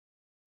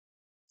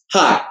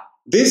Hi,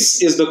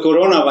 this is the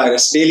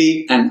Coronavirus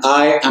Daily and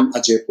I am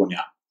Ajay Punya.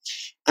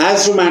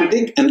 As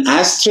romantic and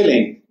as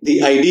thrilling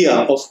the idea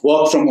of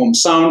work from home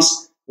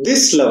sounds,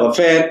 this love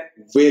affair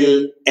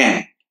will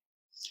end.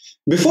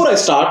 Before I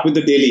start with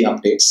the daily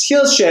updates,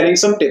 here's sharing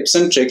some tips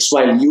and tricks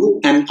while you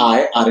and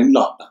I are in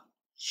lockdown.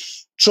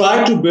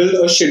 Try to build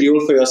a schedule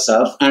for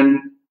yourself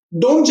and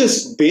don't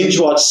just binge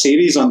watch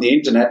series on the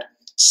internet,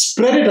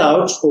 spread it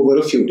out over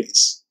a few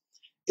days.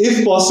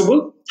 If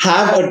possible,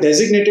 have a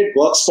designated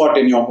work spot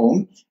in your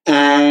home,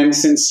 and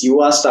since you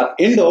are stuck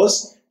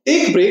indoors,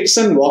 take breaks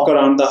and walk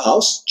around the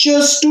house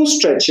just to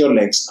stretch your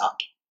legs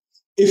out.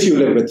 If you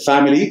live with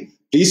family,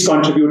 please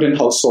contribute in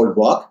household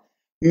work.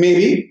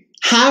 Maybe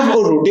have a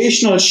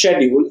rotational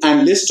schedule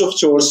and list of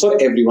chores for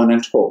everyone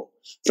at home,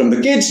 from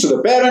the kids to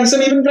the parents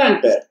and even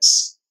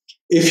grandparents.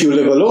 If you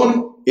live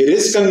alone, it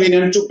is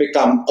convenient to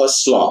become a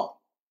slob.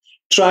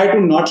 Try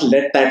to not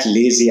let that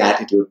lazy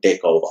attitude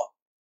take over.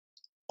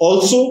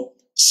 Also,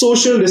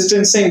 social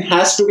distancing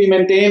has to be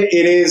maintained.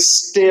 It is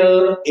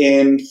still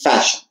in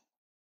fashion.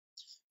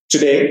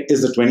 Today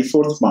is the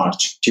 24th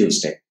March,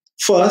 Tuesday.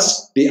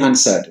 First, the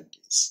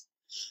uncertainties.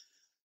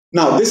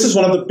 Now, this is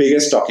one of the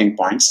biggest talking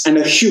points and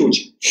a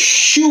huge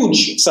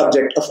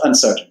subject of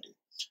uncertainty.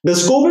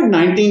 Does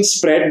COVID-19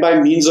 spread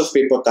by means of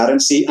paper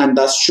currency, and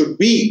thus should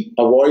we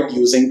avoid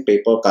using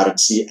paper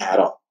currency at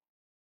all?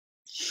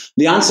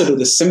 The answer to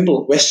this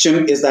simple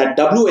question is that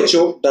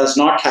WHO does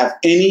not have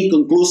any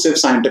conclusive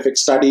scientific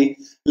study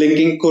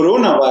linking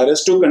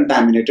coronavirus to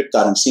contaminated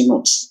currency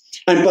notes.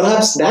 And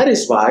perhaps that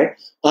is why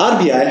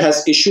RBI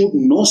has issued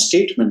no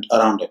statement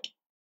around it.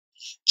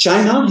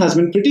 China has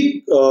been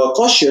pretty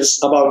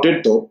cautious about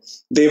it though.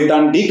 They've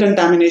done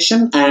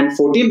decontamination and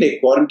 14-day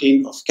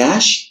quarantine of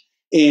cash.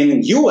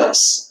 In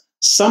US,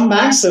 some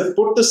banks have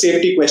put the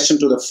safety question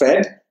to the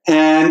Fed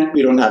and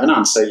we don't have an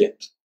answer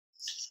yet.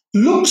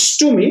 Looks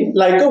to me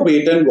like a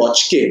wait and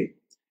watch game.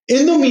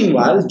 In the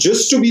meanwhile,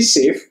 just to be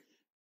safe,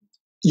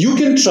 you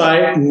can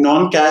try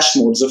non-cash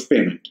modes of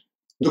payment.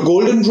 The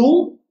golden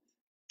rule: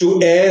 to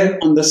err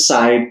on the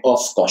side of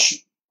caution.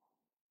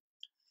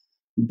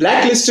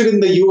 Blacklisted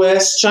in the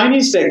US,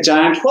 Chinese tech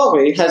giant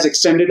Huawei has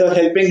extended a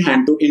helping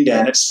hand to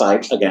India in its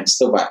fight against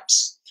the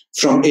virus.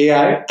 From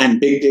AI and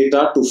big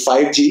data to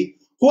 5G,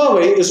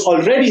 Huawei is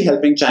already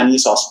helping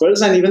Chinese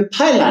hospitals and even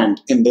Thailand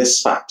in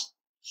this fight.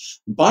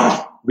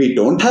 But we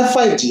don't have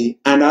 5G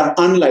and are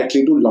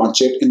unlikely to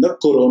launch it in the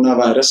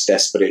coronavirus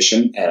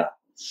desperation era.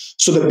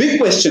 So the big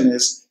question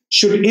is,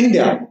 should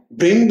India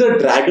bring the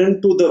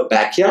dragon to the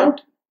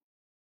backyard?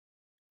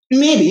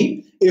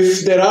 Maybe,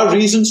 if there are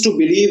reasons to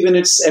believe in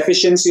its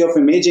efficiency of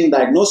imaging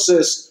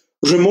diagnosis,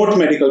 remote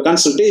medical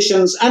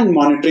consultations, and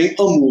monitoring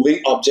a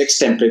moving object's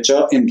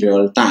temperature in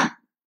real time.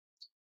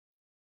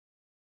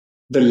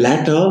 The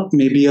latter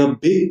may be a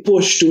big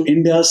push to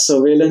India's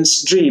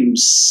surveillance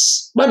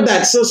dreams, but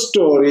that's a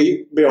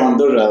story beyond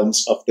the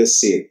realms of this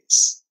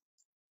series.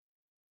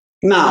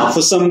 Now,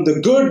 for some the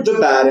good, the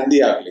bad, and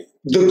the ugly.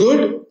 The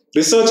good: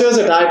 researchers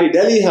at IIT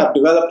Delhi have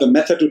developed a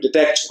method to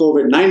detect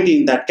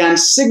COVID-19 that can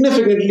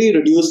significantly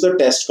reduce the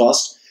test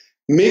cost,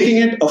 making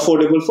it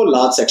affordable for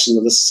large sections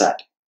of the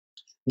society.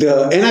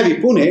 The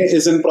NIV Pune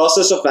is in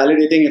process of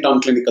validating it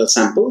on clinical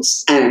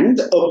samples, and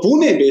a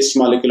Pune-based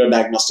molecular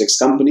diagnostics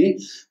company,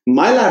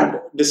 MyLab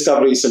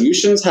Discovery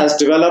Solutions, has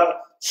developed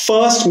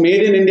first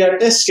made-in-India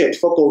test kit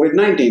for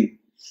COVID-19.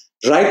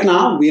 Right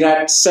now, we're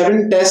at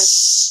 7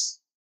 tests,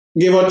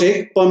 give or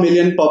take, per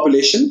million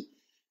population.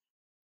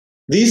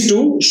 These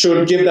two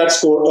should give that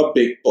score a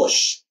big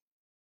push.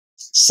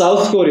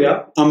 South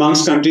Korea,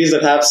 amongst countries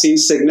that have seen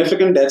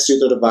significant deaths due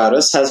to the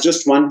virus, has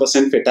just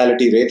 1%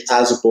 fatality rate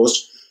as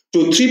opposed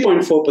to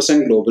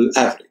 3.4% global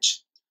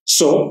average.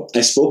 So,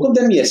 I spoke of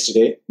them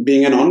yesterday,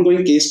 being an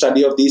ongoing case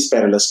study of these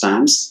perilous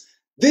times.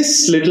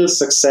 This little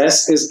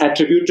success is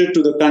attributed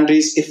to the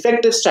country's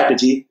effective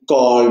strategy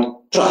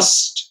called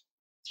trust.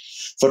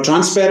 For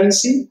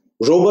transparency,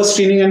 robust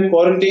screening and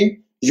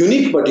quarantine,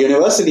 unique but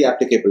universally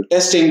applicable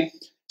testing,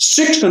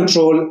 strict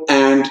control,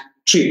 and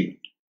treatment.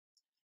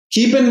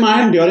 Keep in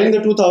mind, during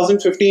the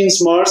 2015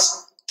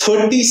 SMERS,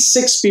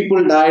 36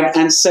 people died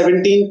and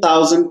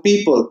 17,000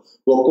 people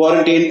were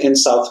quarantined in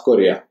South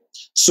Korea.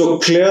 So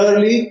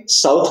clearly,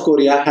 South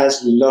Korea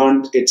has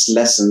learned its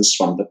lessons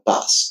from the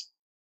past.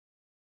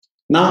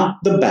 Now,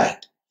 the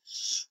bad.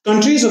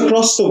 Countries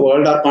across the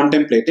world are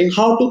contemplating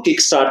how to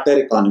kickstart their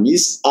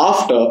economies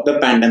after the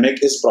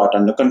pandemic is brought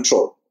under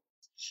control.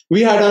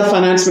 We had our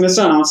finance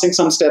minister announcing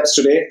some steps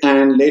today,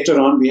 and later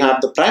on we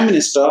have the prime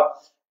minister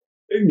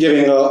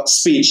giving a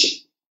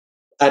speech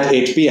at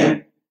 8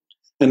 p.m.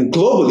 And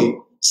globally,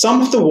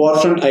 some of the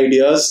warfront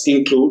ideas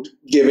include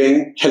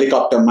giving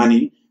helicopter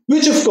money,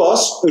 which of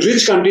course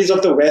rich countries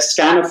of the West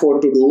can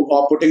afford to do,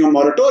 or putting a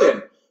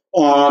moratorium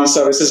on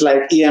services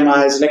like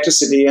EMIs,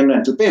 electricity, and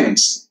rental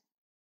payments.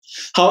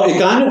 How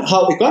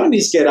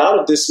economies get out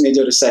of this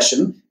major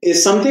recession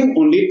is something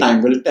only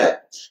time will tell.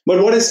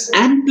 But what is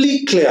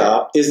amply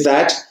clear is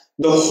that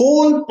the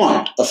whole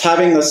point of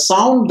having a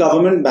sound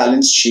government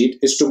balance sheet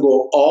is to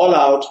go all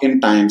out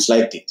in times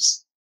like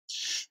these.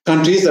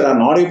 Countries that are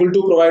not able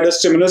to provide a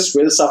stimulus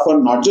will suffer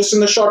not just in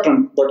the short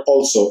run, but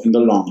also in the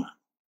long run.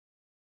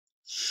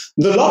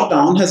 The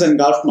lockdown has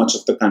engulfed much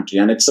of the country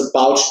and it's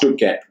about to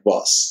get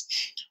worse.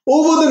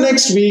 Over the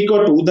next week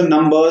or two, the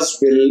numbers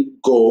will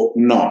go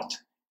north,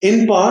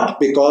 in part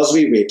because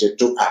we waited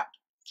to act.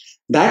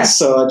 That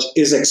surge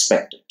is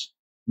expected.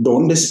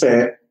 Don't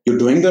despair, you're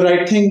doing the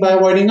right thing by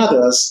avoiding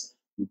others,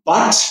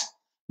 but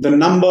the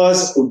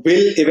numbers will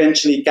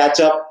eventually catch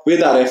up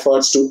with our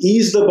efforts to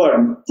ease the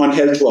burden on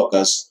health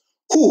workers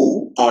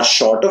who are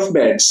short of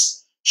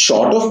beds,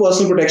 short of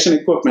personal protection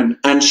equipment,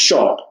 and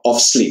short of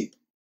sleep.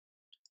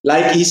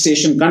 Like East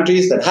Asian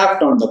countries that have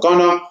turned the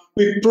corner,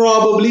 we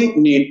probably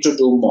need to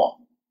do more.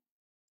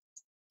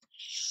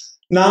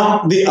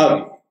 Now, the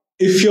ugly.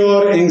 If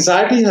your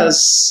anxiety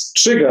has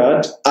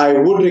triggered, I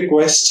would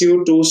request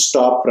you to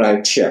stop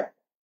right here.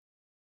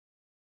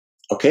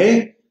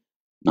 Okay?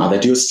 Now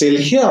that you're still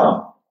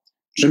here,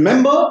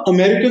 remember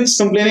Americans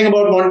complaining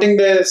about wanting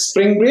their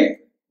spring break?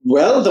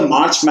 Well, the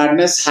March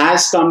Madness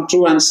has come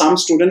true and some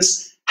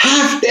students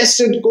have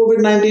tested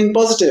COVID-19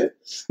 positive.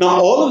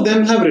 Now, all of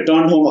them have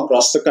returned home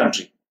across the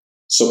country.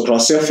 So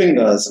cross your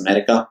fingers,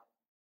 America.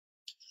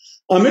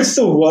 Amidst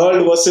the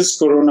world versus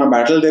corona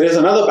battle, there is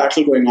another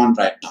battle going on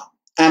right now.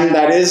 And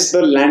that is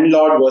the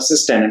landlord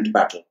versus tenant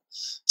battle.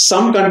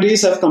 Some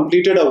countries have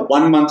completed a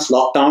 1-month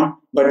lockdown,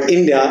 but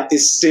India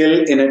is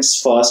still in its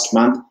first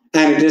month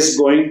and it is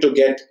going to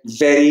get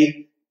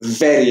very,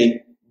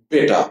 very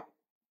bitter.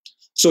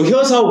 So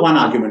here's how one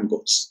argument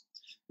goes.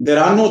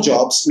 There are no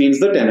jobs means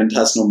the tenant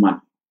has no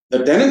money.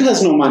 The tenant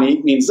has no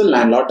money means the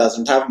landlord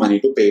doesn't have money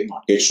to pay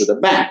mortgage to the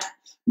bank.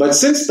 But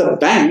since the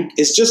bank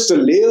is just a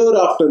layer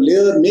after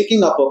layer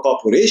making up a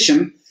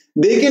corporation,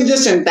 they can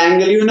just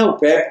entangle you in a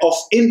web of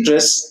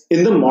interest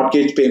in the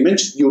mortgage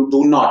payment you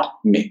do not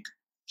make.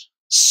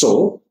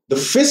 So, the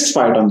fist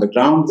fight on the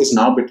ground is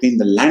now between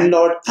the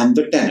landlord and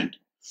the tenant,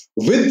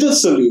 with the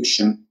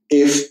solution,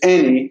 if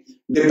any,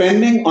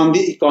 depending on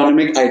the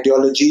economic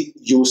ideology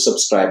you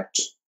subscribe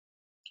to.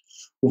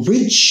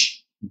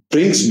 Which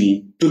brings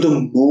me to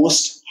the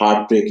most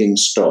heartbreaking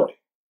story.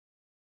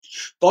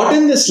 Caught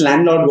in this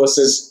landlord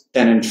versus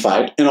tenant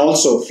fight and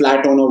also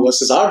flat owner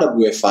versus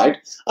RWA fight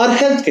are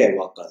healthcare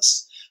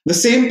workers. The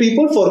same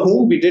people for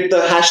whom we did the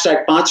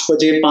hashtag 5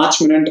 baje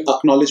 5 minute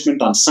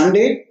acknowledgement on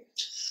Sunday.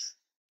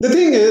 The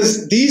thing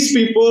is, these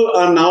people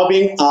are now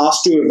being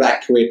asked to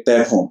evacuate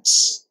their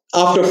homes.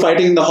 After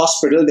fighting in the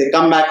hospital, they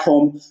come back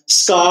home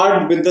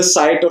scarred with the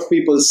sight of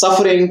people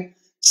suffering,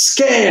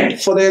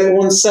 scared for their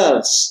own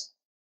selves.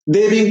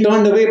 They're being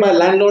turned away by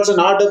landlords and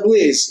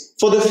RWAs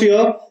for the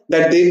fear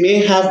that they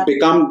may have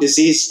become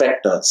disease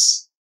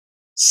vectors.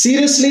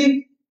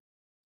 Seriously?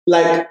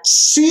 Like,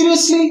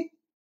 seriously?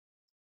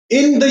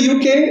 In the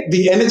UK,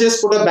 the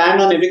NHS put a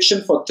ban on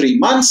eviction for 3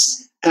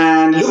 months.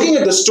 And looking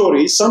at the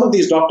story, some of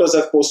these doctors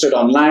have posted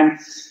online,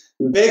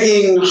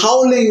 begging,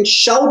 howling,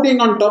 shouting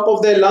on top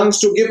of their lungs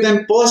to give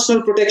them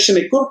personal protection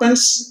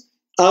equipments.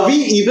 Are we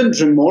even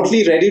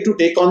remotely ready to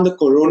take on the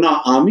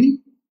corona army?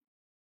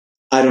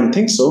 I don't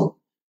think so,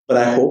 but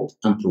I hope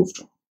I'm proved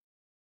wrong.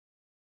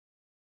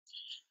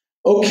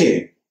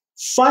 Okay,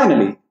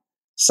 finally,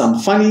 some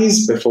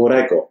funnies before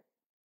I go.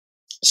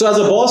 So as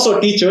a boss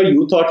or teacher,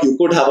 you thought you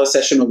could have a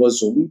session over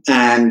Zoom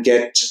and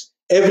get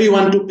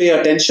everyone to pay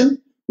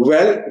attention?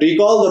 Well,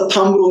 recall the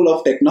thumb rule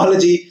of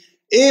technology.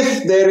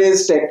 If there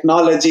is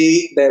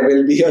technology, there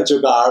will be a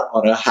jugaad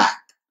or a hack.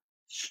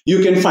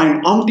 You can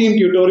find umpteen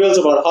tutorials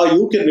about how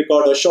you can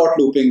record a short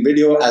looping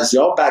video as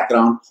your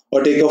background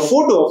or take a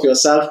photo of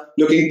yourself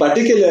looking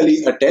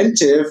particularly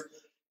attentive,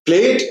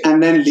 play it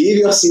and then leave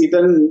your seat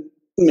and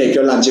make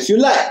your lunch if you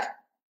like.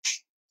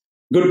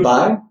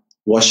 Goodbye,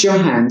 wash your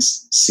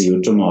hands, see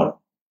you tomorrow.